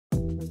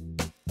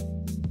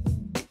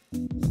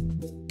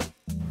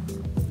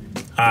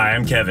Hi,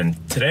 I'm Kevin.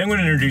 Today I'm going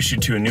to introduce you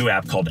to a new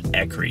app called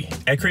ECRI.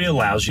 ECRI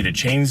allows you to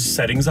change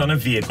settings on a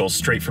vehicle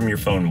straight from your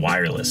phone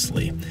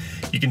wirelessly.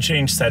 You can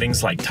change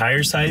settings like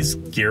tire size,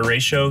 gear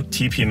ratio,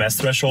 TPMS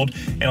threshold,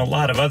 and a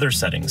lot of other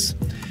settings.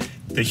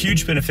 The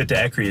huge benefit to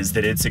ECRI is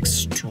that it's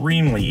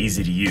extremely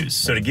easy to use.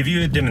 So to give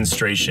you a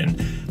demonstration,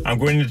 I'm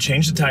going to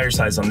change the tire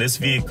size on this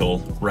vehicle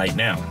right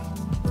now.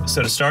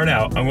 So to start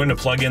out, I'm going to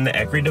plug in the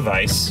ECRI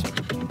device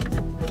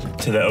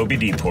to the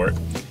OBD port.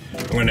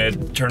 I'm going to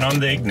turn on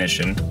the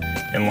ignition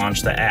and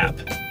launch the app.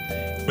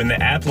 When the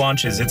app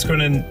launches, it's going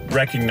to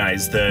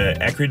recognize the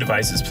ECRI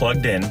device is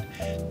plugged in,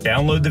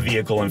 download the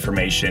vehicle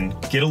information,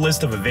 get a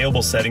list of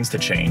available settings to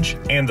change,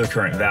 and their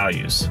current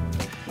values.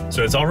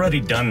 So it's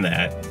already done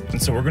that, and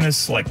so we're going to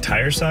select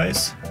tire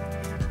size.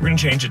 We're going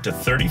to change it to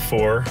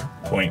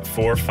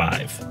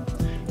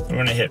 34.45. We're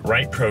going to hit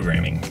Write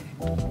Programming.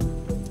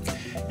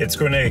 It's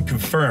going to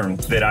confirm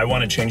that I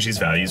want to change these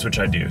values, which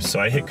I do. So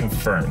I hit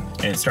confirm,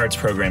 and it starts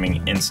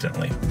programming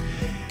instantly.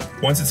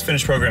 Once it's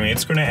finished programming,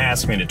 it's going to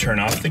ask me to turn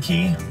off the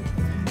key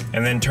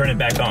and then turn it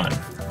back on.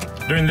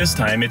 During this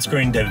time, it's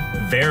going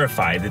to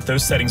verify that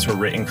those settings were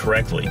written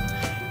correctly.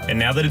 And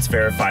now that it's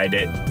verified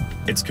it,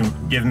 it's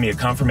given me a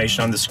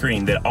confirmation on the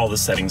screen that all the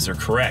settings are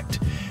correct.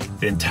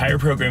 The entire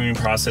programming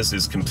process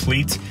is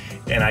complete,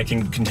 and I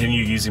can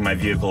continue using my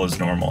vehicle as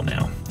normal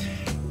now.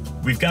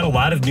 We've got a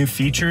lot of new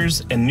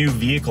features and new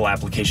vehicle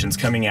applications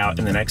coming out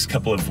in the next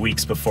couple of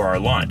weeks before our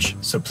launch.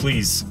 So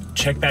please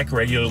check back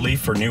regularly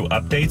for new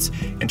updates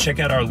and check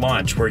out our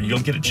launch where you'll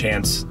get a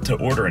chance to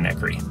order an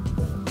ECRI.